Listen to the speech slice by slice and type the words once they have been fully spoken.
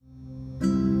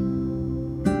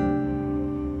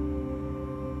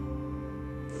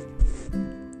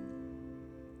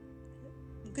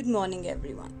Good morning,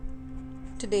 everyone.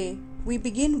 Today, we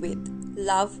begin with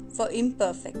love for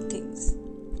imperfect things,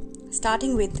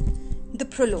 starting with the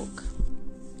prologue.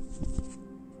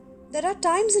 There are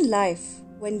times in life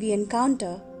when we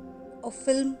encounter a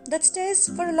film that stays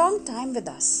for a long time with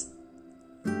us.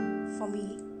 For me,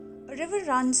 A River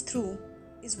Runs Through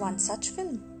is one such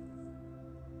film.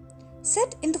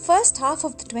 Set in the first half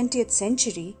of the 20th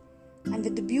century and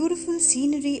with the beautiful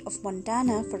scenery of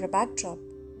Montana for a backdrop,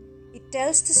 it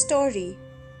tells the story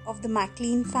of the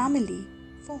McLean family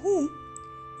for whom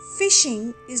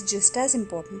fishing is just as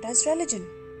important as religion.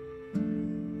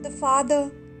 The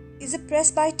father is a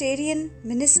Presbyterian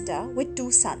minister with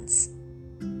two sons.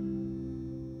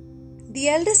 The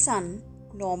elder son,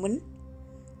 Norman,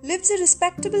 lives a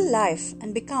respectable life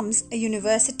and becomes a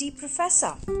university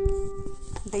professor.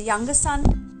 The younger son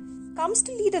comes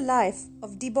to lead a life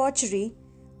of debauchery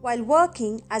while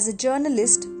working as a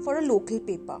journalist for a local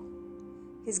paper.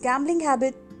 His gambling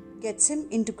habit gets him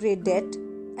into great debt,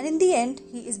 and in the end,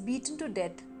 he is beaten to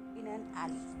death in an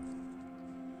alley.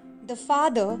 The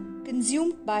father,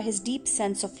 consumed by his deep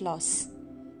sense of loss,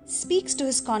 speaks to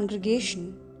his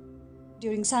congregation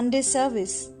during Sunday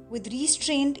service with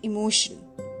restrained emotion,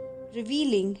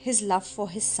 revealing his love for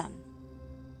his son.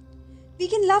 We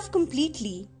can love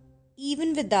completely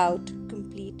even without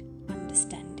complete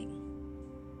understanding.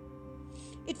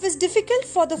 It was difficult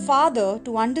for the father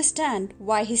to understand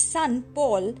why his son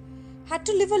Paul had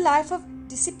to live a life of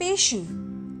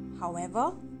dissipation.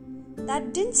 However,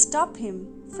 that didn't stop him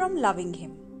from loving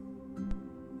him.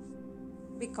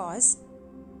 Because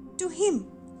to him,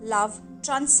 love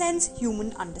transcends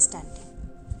human understanding.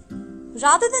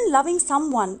 Rather than loving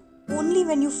someone only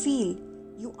when you feel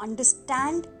you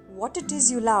understand what it is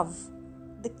you love,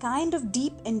 the kind of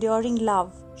deep, enduring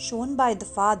love shown by the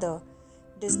father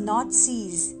does not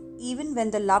cease even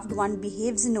when the loved one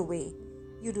behaves in a way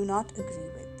you do not agree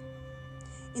with.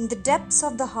 In the depths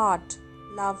of the heart,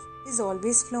 love is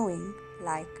always flowing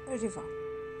like a river.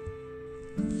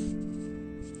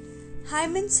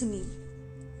 Hymen सुनी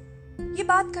ये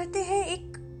बात करते हैं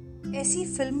एक ऐसी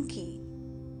film की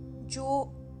जो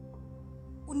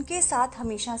उनके साथ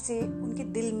हमेशा से उनके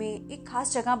दिल में एक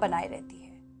खास जगह बनाए रहती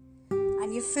है।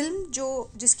 एंड ये फिल्म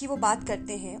जिसकी वो बात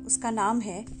करते हैं उसका नाम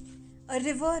है A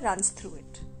River Runs Through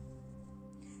It.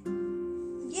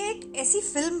 ये एक ऐसी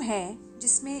फिल्म है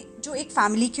जो एक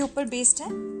फैमिली के ऊपर बेस्ड है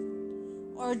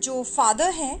और जो फादर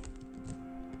है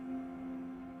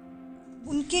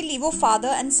उनके लिए वो फादर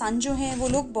एंड सन जो हैं वो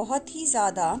लोग बहुत ही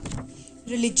ज़्यादा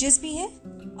रिलीजियस भी हैं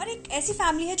और एक ऐसी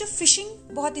फैमिली है जो फिशिंग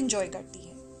बहुत इंजॉय करती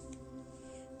है।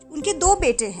 उनके दो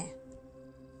बेटे हैं।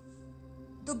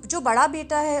 तो जो बड़ा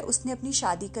बेटा है उसने अपनी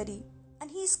शादी करी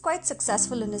and he is quite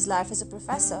successful in his life as a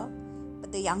professor, but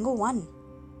the younger one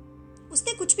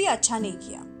उसने कुछ भी अच्छा नहीं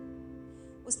किया।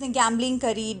 उसने गैम्बलिंग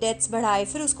करी, डेट्स बढ़ाए,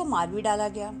 फिर उसको मार भी डाला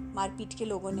गया मारपीट के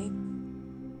लोगों ने।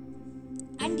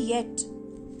 And yet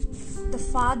the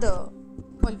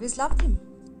father always loved him.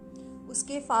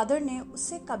 उसके फादर ने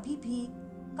उससे कभी भी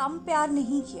कम प्यार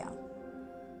नहीं किया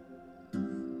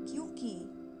क्योंकि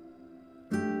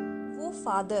वो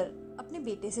फादर अपने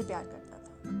बेटे से प्यार करता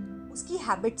था, उसकी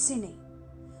हैबिट से नहीं,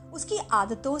 उसकी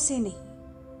आदतों से नहीं।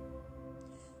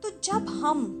 तो जब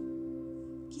हम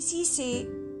किसी से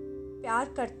प्यार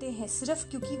करते हैं सिर्फ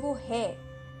क्योंकि वो है,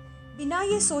 बिना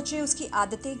ये सोचे उसकी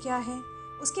आदतें क्या है,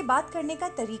 उसके बात करने का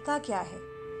तरीका क्या है,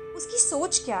 उसकी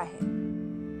सोच क्या है,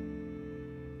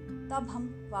 तब हम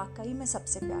वाकई में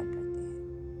सबसे प्यार करते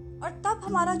हैं। और तब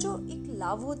हमारा जो एक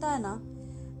लव होता है ना,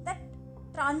 दैट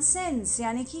ट्रांसेंड्स,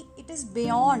 यानी कि इट इज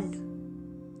बियॉन्ड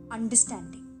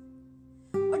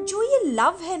अंडरस्टैंडिंग। और जो ये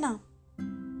लव है ना,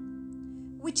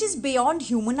 which is beyond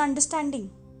human understanding,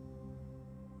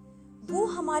 वो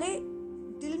हमारे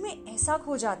दिल में ऐसा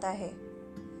खो जाता है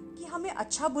कि हमें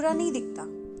अच्छा बुरा नहीं दिखता,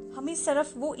 हमें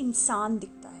सिर्फ वो इंसान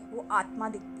दिखता है, वो आत्मा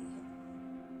दिखती है।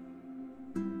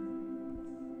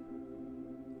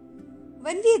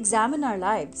 When we examine our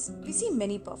lives, we see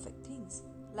many perfect things,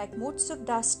 like motes of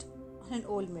dust on an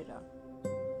old mirror.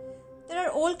 There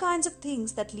are all kinds of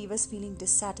things that leave us feeling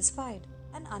dissatisfied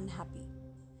and unhappy.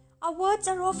 Our words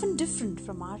are often different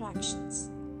from our actions.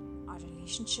 Our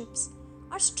relationships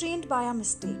are strained by our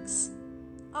mistakes.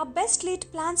 Our best laid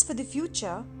plans for the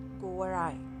future go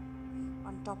awry.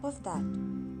 On top of that,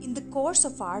 in the course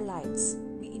of our lives,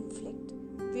 we inflict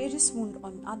various wounds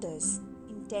on others,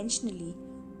 intentionally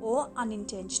or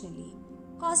unintentionally,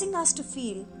 causing us to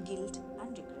feel guilt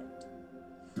and regret.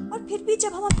 और फिर भी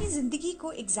जब हम अपनी जिंदगी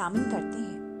को examine करते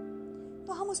हैं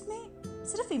तो हम उसमें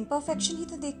सिर्फ इम्परफेक्शन ही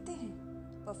तो देखते हैं,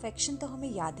 परफेक्शन तो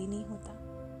हमें याद ही नहीं होता।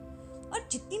 और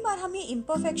जितनी बार हम ये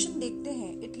इम्परफेक्शन देखते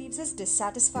हैं, it leaves us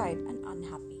dissatisfied and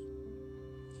unhappy.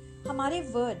 हमारे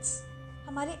वर्ड्स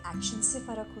हमारे एक्शंस से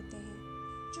फ़र्क होते हैं।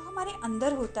 जो हमारे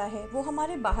अंदर होता है वो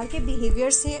हमारे बाहर के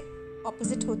बिहेवियर से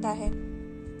ऑपोजिट होता है।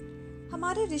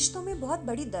 हमारे रिश्तों में बहुत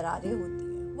बड़ी दरारें होती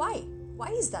हैं।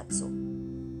 Why is that so?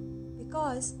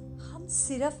 Because हम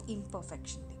सिर्फ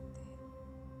इम्परफेक्शन देखते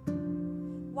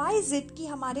हैं। वाई इज इट कि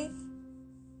हमारे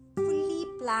fully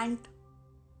planned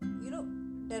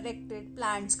directed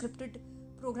planned scripted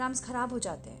programs खराब हो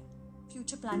जाते हैं,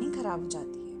 फ्यूचर प्लानिंग खराब हो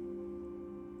जाती है।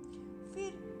 फिर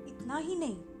इतना ही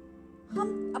नहीं,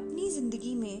 हम अपनी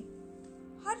जिंदगी में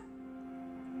हर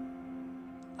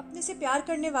अपने से प्यार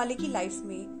करने वाले की लाइफ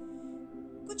में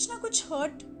कुछ ना कुछ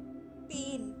हर्ट,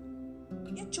 पेन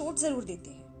या चोट जरूर देते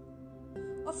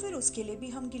हैं और फिर उसके लिए भी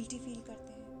हम गिल्टी फील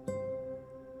करते हैं।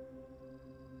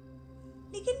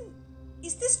 लेकिन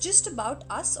is this just about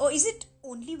us और is it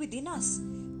only within us?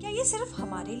 क्या ये सिर्फ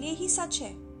हमारे लिए ही सच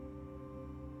है?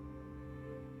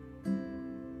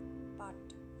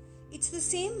 But it's the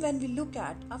same when we look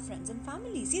at our friends and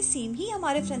families. ये सेम ही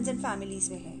हमारे फ्रेंड्स एंड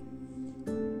फैमिलीज में है।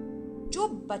 जो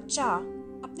बच्चा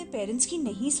अपने पेरेंट्स की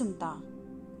नहीं सुनता,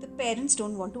 the parents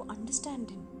don't want to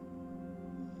understand him.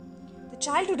 The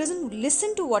child who doesn't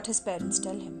listen to what his parents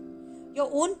tell him. Your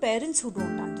own parents who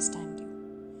don't understand you.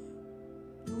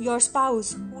 Your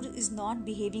spouse who is not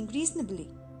behaving reasonably.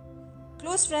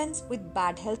 Close friends with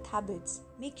bad health habits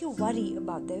make you worry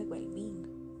about their well-being.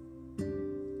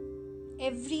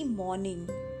 Every morning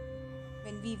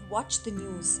when we watch the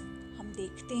news, हम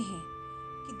देखते हैं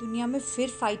कि दुनिया में फिर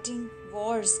fighting,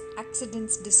 wars,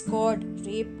 accidents, discord,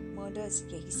 rape, murders,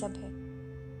 यही सब है।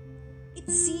 It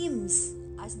seems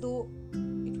as though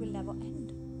it will never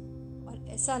end. और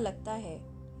ऐसा लगता है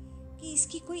कि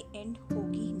इसकी कोई एंड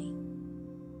होगी ही नहीं।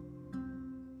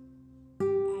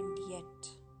 And yet,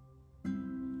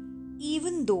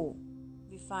 even though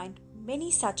we find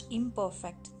many such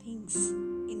imperfect things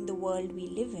in the world we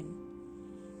live in,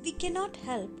 we can not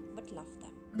help but love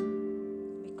them,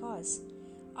 because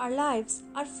our lives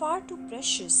are far too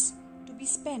precious to be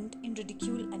spent in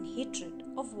ridicule and hatred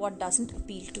of what doesn't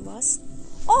appeal to us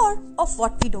or of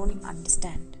what we don't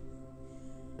understand.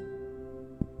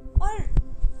 और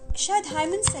शायद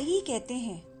hymen सही कहते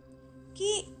हैं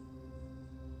कि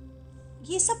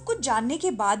ये सब कुछ जानने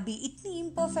के बाद भी, इतनी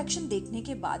इम्परफेक्शन देखने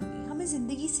के बाद भी हमें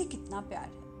जिंदगी से कितना प्यार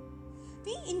है।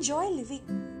 We enjoy living,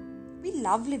 we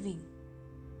love living,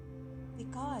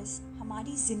 because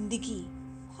हमारी जिंदगी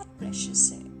बहुत प्रेशियस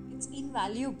है, it's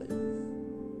invaluable.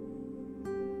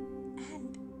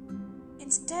 And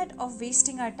instead of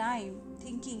wasting our time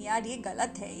thinking यार ये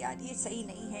गलत है, यार ये सही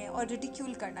नहीं है, और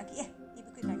रिडिक्यूल करना कि ये भी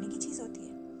कोई करने की चीज़ होती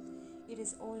है, it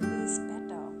is always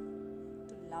better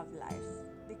to love life,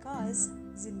 because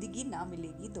जिंदगी ना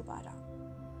मिलेगी दोबारा।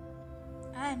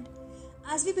 And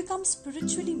as we become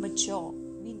spiritually mature,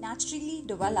 we naturally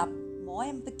develop more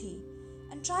empathy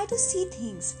and try to see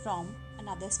things from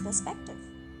another's perspective.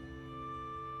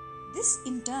 This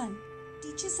in turn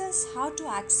teaches us how to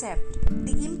accept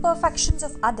the imperfections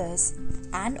of others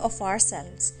and of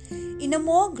ourselves in a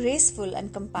more graceful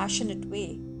and compassionate way.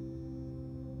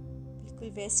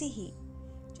 बिल्कुल वैसे ही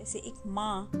जैसे एक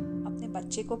माँ अपने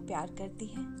बच्चे को प्यार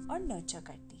करती है और नर्चर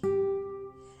करती है।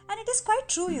 And it is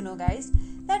quite true, you know guys,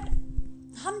 that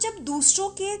हम जब दूसरों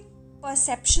के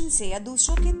परसेप्शन से या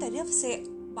दूसरों के तरफ से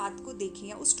बात को देखें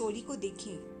या उस स्टोरी को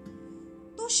देखें,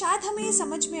 तो शायद हमें ये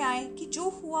समझ में आए कि जो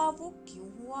हुआ वो क्यों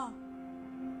हुआ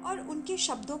और उनके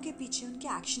शब्दों के पीछे, उनके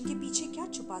एक्शन के पीछे क्या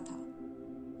छुपा था।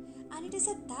 And it is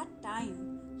at that time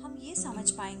हम ये समझ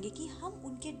पाएंगे कि हम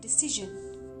उनके डिसीजन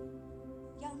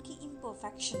या उनकी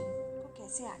इम्परफेक्शन को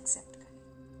कैसे एक्सेप्ट करें।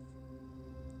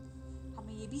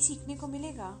 हमें ये भी सीखने को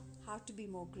मिलेगा how to be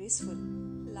more graceful,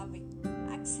 loving,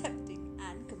 accepting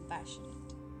and compassionate.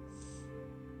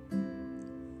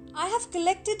 I have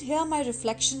collected here my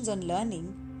reflections on learning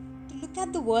to look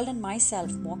at the world and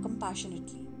myself more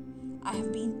compassionately. I have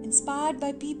been inspired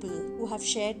by people who have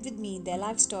shared with me their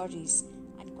life stories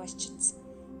and questions.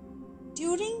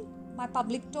 During my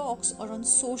public talks or on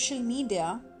social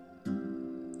media,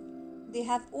 they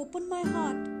have opened my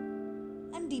heart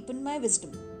and deepened my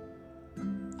wisdom.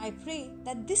 I pray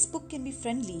that this book can be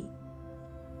friendly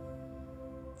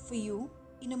for you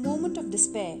in a moment of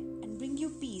despair and bring you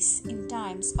peace in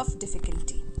times of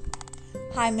difficulty.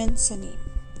 Hyman Saneem.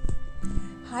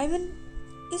 Hyman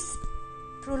इस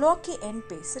prologue के end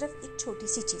पे सिर्फ एक छोटी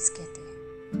सी चीज़ कहते हैं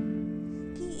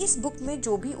कि इस बुक में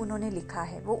जो भी उन्होंने लिखा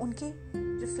है वो उनके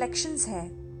रिफ्लेक्शंस हैं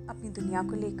अपनी दुनिया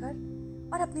को लेकर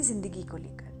और अपनी ज़िंदगी को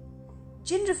लेकर,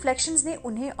 जिन रिफ्लेक्शंस ने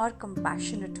उन्हें और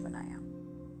कंपैशनेट बनाया।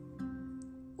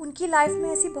 उनकी लाइफ में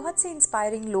ऐसी बहुत से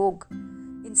इंस्पायरिंग लोग,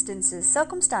 इंस्टेंसेस,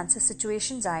 सर्कमस्टांसेस,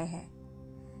 सिचुएशंस आए हैं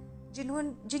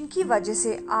जिनकी वजह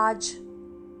से आज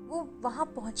वो वहाँ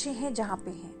पहुँचे हैं जहाँ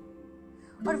पे हैं,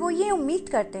 और वो ये उम्मीद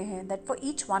करते हैं that for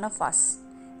each one of us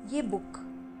ये बुक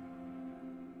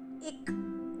एक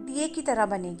दिए की तरह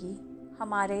बनेगी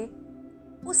हमारे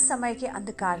उस समय के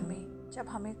अंधकार में जब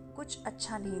हमें कुछ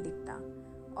अच्छा नहीं दिखता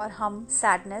और हम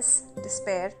सैडनेस,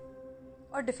 डिस्पेयर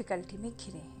और डिफ़िकल्टी में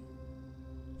घिरे हैं।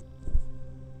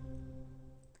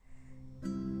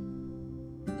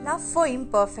 लव फॉर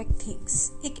इम्परफेक्ट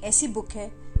थिंग्स एक ऐसी बुक है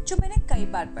जो मैंने कई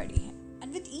बार पढ़ी है,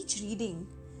 and with each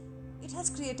reading it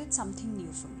has created something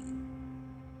new for me.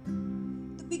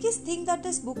 The biggest thing that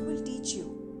this book will teach you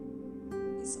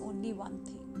is only one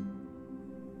thing.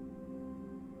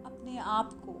 अपने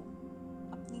आप को,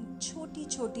 अपनी छोटी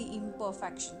छोटी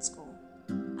इम्परफेक्शंस को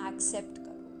एक्सेप्ट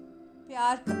करो,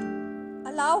 प्यार करो,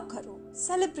 अलाउ करो,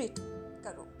 सेलिब्रेट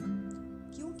करो,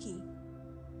 क्योंकि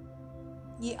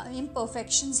ये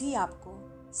इम्परफेक्शंस ही आपको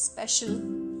स्पेशल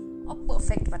और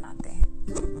परफेक्ट बनाते हैं।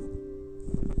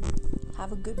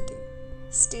 Have a good day.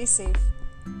 Stay safe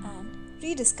and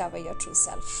rediscover your true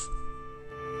self.